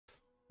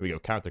we go,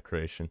 character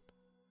creation.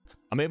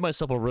 I made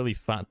myself a really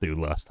fat dude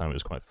last time. It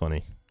was quite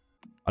funny.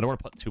 I don't want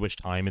to put too much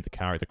time into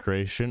character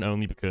creation,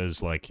 only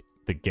because, like,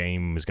 the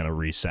game is going to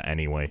reset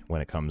anyway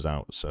when it comes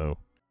out, so...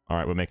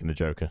 Alright, we're making the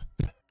Joker.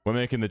 We're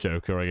making the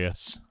Joker, I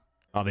guess.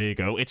 Oh, there you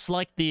go. It's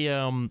like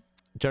the,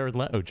 Jared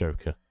Leto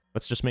Joker.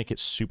 Let's just make it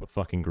super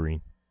fucking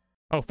green.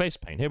 Oh, face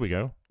paint. Here we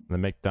go. And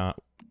then make that,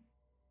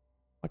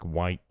 like,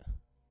 white.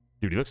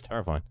 Dude, he looks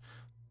terrifying.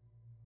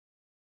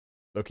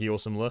 Look-y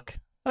awesome look.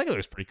 I think it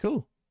looks pretty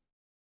cool.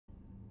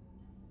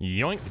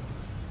 Yoink.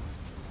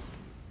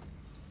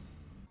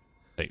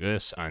 Take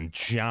this and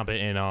jab it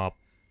in our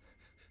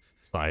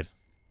side.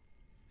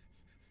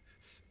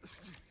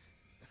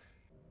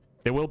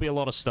 There will be a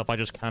lot of stuff I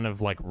just kind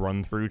of, like,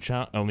 run through,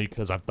 chat, only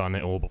because I've done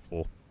it all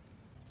before.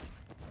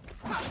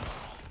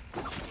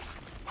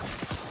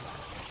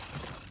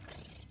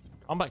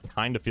 Combat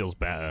kind of feels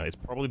better. It's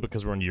probably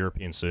because we're on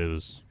European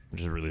servers,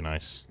 which is really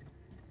nice.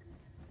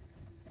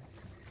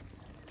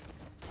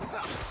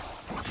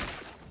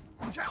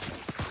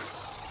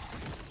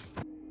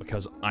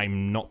 Because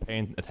I'm not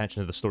paying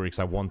attention to the story because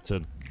I want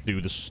to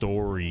do the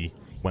story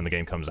when the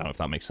game comes out, if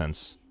that makes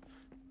sense.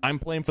 I'm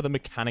playing for the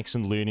mechanics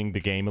and learning the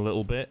game a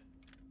little bit.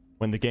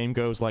 When the game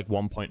goes like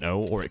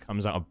 1.0 or it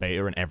comes out of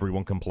beta and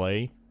everyone can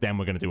play, then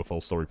we're going to do a full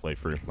story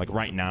playthrough. Like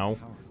right now,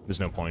 there's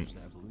no point.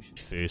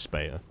 First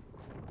beta.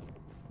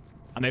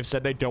 And they've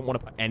said they don't want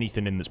to put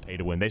anything in this pay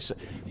to win.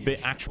 The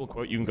actual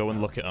quote, you can go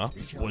and look it up,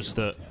 was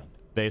that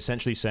they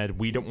essentially said,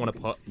 we don't want to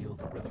put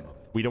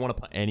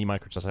any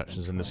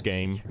microtransactions in this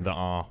game that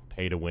are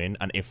pay to win,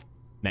 and if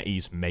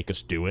NetEase make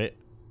us do it,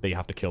 they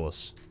have to kill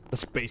us.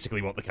 That's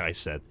basically what the guy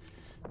said.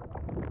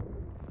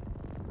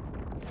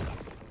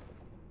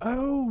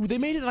 Oh, they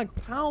made it like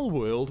Pal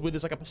World, where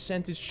there's like a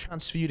percentage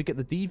chance for you to get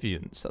the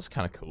deviants. That's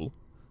kind of cool.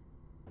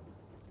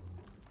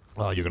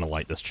 Oh, you're gonna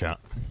like this, chat.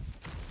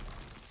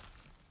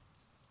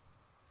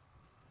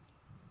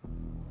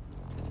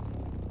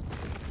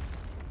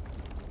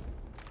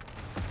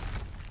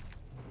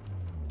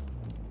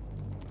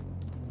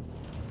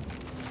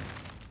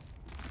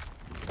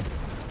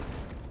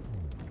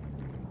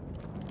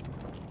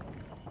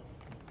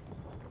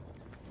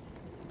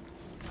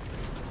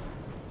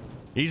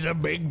 He's a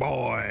big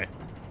boy.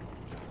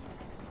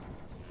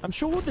 I'm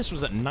sure this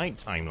was at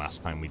nighttime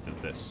last time we did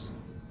this.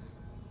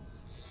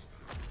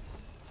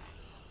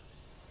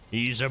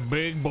 He's a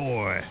big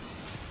boy.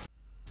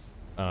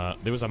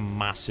 There was a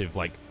massive,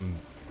 like,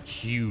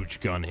 huge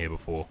gun here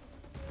before.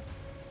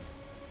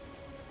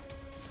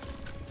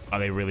 Are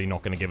they really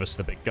not going to give us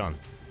the big gun?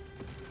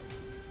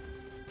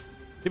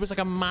 There was like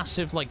a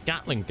massive, like,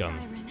 Gatling gun.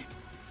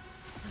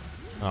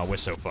 Oh, we're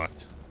so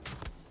fucked.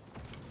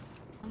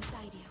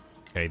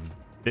 Okay,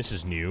 this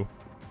is new.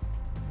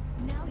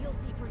 Now you'll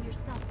see for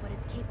yourself what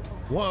it's capable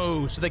of.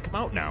 Whoa, so they come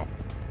out now.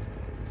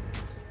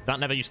 That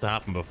never used to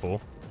happen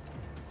before.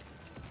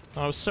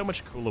 Oh, it was so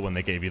much cooler when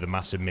they gave you the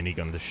massive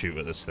minigun to shoot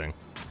at this thing.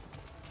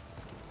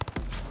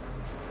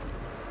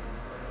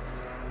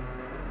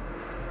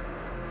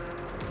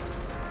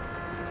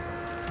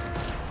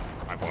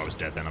 I thought I was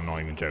dead then, I'm not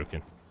even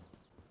joking.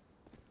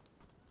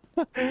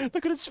 Look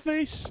at his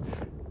face!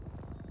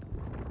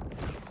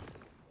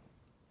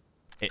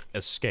 It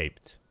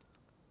escaped.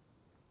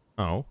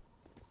 Oh.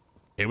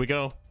 Here we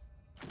go.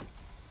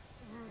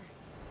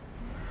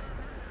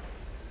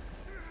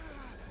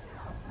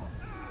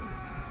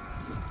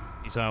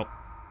 Peace out.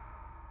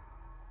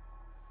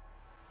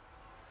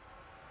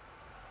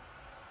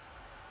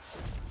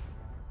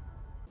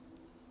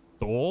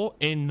 Door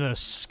in the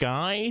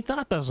sky?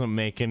 That doesn't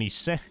make any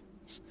sense.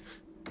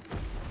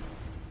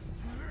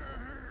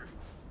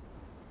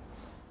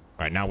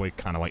 Alright, now we're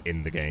kind of like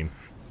in the game.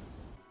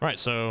 Right,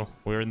 so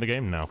we're in the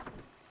game now.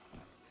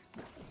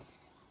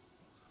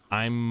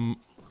 I'm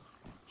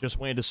just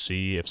waiting to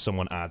see if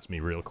someone adds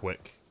me real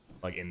quick,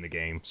 like in the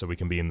game, so we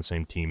can be in the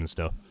same team and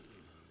stuff.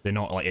 They're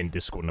not like in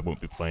Discord and I won't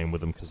be playing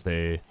with them because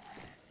they're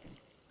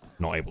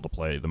not able to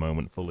play at the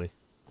moment fully.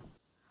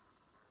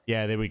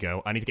 Yeah, there we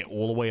go. I need to get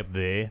all the way up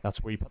there.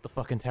 That's where you put the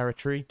fucking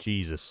territory?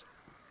 Jesus.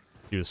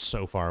 Dude, it's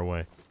so far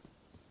away.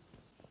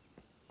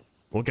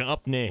 We'll get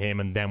up near him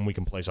and then we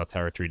can place our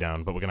territory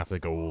down, but we're gonna have to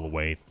go all the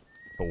way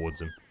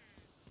towards him.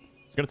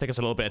 It's gonna take us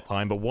a little bit of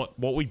time, but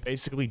what we've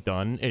basically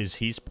done is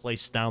he's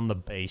placed down the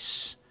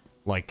base,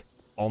 like,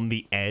 on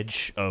the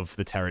edge of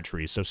the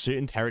territory. So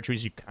certain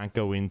territories you can't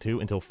go into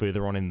until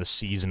further on in the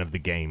season of the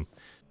game.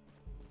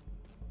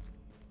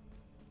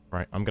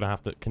 Right, I'm gonna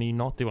have to... Can he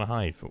not do a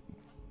hive?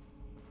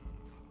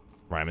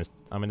 Right,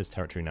 I'm in his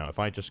territory now. If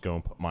I just go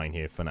and put mine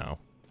here for now.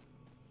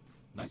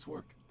 Nice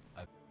work.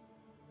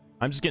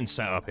 I'm just getting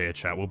set up here,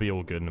 chat. We'll be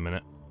all good in a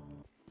minute.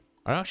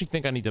 I actually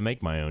think I need to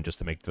make my own just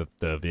to make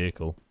the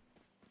vehicle.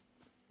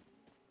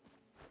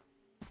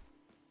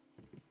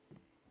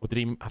 Or did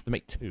he have to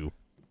make two?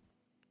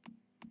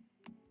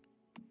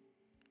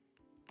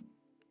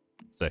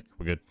 Sick,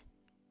 we're good.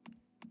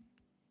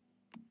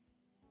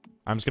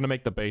 I'm just gonna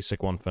make the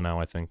basic one for now,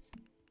 I think.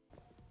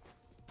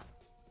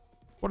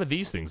 What are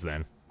these things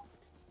then?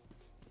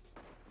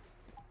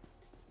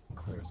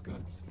 Clear as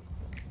goods.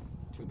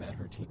 Too combat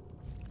her team.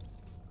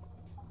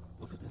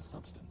 Look at this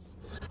substance.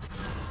 It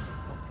must have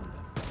come from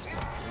that fast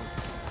building.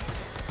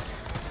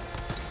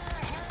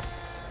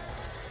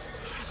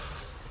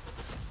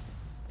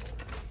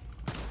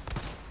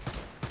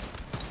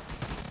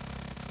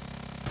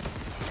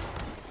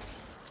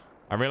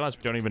 I realize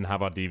we don't even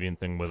have our deviant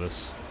thing with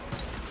us.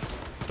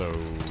 So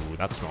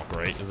that's not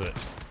great, is it?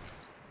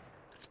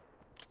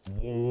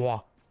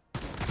 Whoa.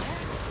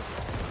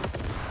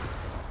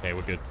 Okay,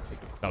 we're good.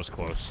 That was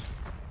close.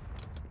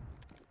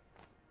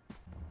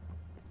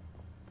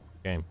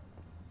 Game.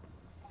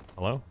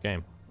 Hello?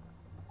 Game.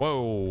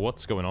 Whoa,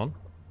 what's going on?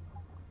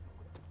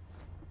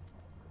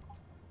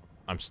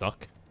 I'm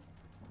stuck.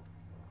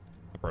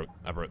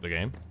 I broke the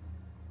game.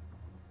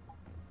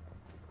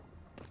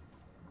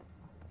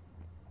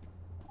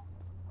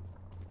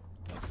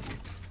 Nice and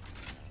easy.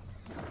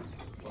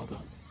 Well done.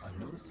 I've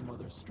noticed some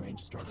other strange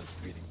Stardust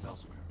readings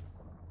elsewhere.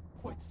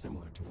 Quite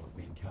similar to what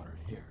we encountered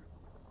here.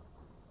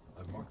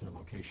 I've marked their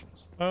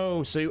locations.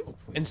 Oh, so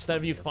instead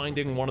of you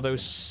finding one of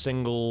those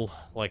single,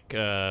 like,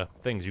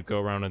 things, you go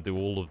around and do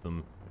all of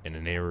them in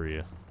an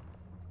area.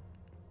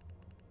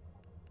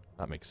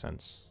 That makes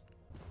sense.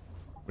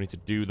 We need to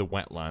do the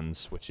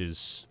wetlands, which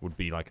would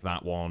be like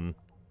that one,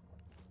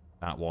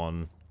 that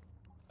one,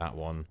 that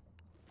one.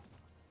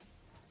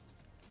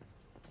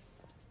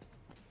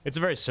 It's a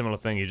very similar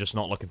thing, you're just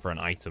not looking for an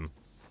item.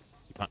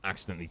 You can't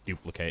accidentally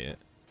duplicate it.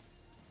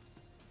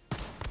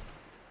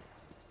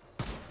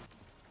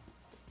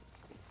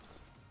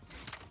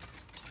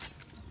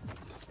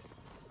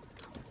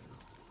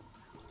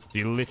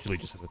 You literally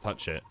just have to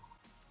touch it.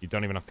 You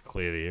don't even have to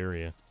clear the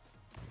area.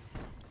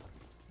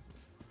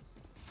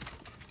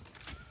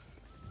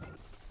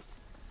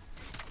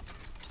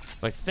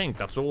 I think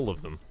that's all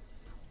of them.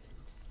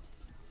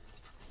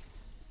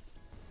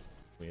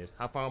 Weird.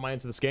 How far am I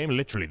into this game?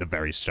 Literally the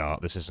very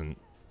start. This isn't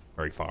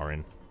very far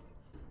in.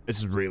 This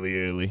is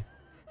really early.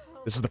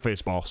 This is the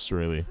first boss,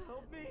 really.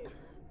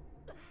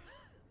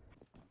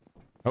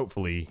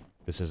 Hopefully,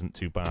 this isn't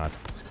too bad.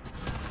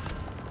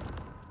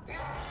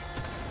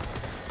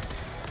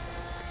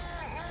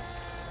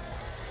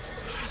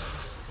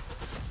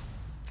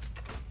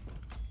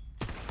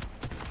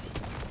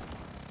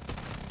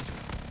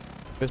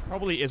 This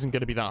probably isn't going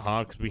to be that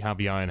hard because we have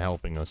the iron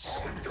helping us.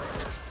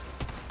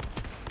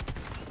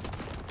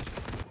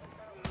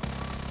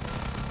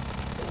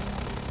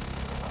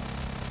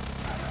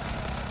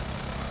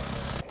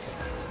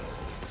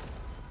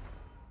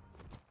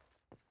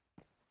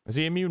 Is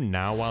he immune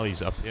now while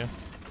he's up here?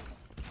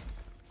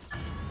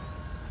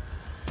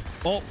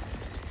 Oh!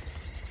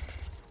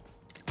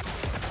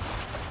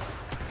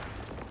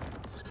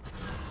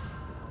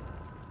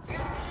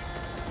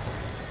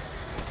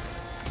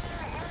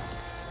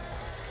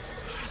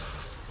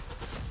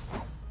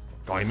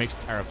 Oh, he makes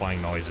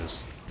terrifying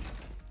noises.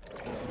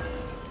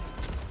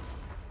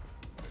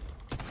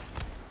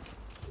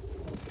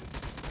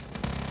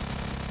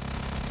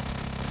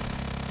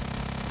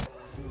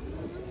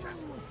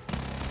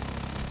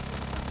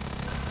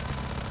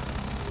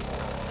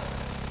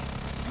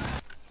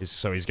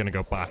 So he's going to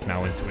go back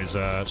now into his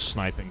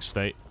sniping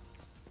state.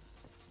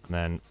 And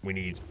then we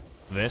need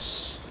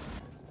this.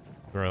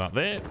 Throw that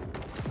there.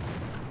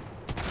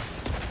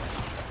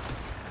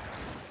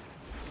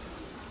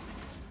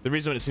 The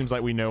reason it seems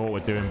like we know what we're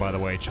doing, by the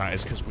way, chat,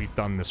 is because we've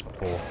done this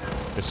before.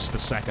 This is the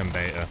second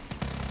beta.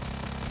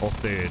 Or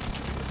third.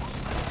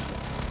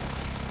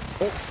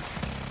 Oh!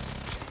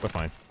 We're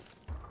fine.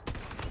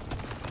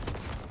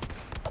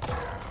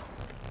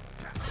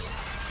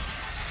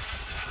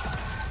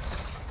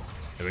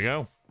 There we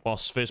go.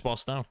 Boss, first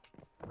boss down.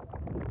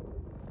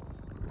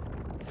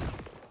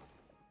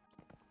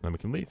 Then we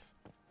can leave.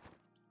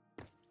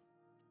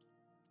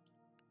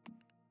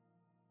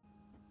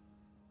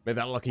 Made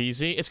that look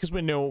easy. It's because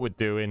we know what we're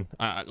doing.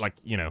 Like,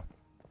 you know.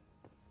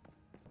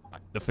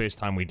 The first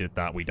time we did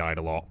that, we died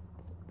a lot.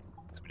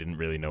 Because we didn't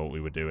really know what we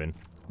were doing.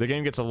 The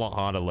game gets a lot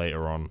harder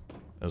later on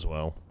as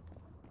well.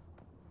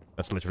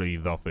 That's literally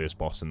the first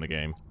boss in the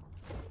game.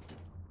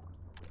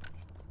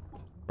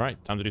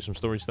 Right, time to do some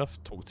story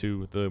stuff. Talk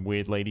to the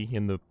weird lady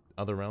in the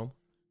other realm.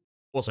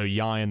 Also,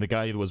 Yan, the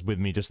guy that was with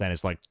me just then,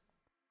 is like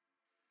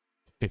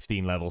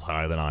 15 levels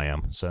higher than I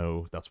am.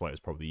 So that's why it's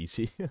probably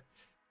easy.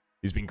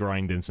 He's been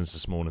grinding since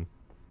this morning.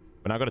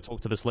 But now I've got to talk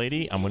to this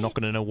lady, and we're not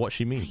going to know what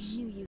she means.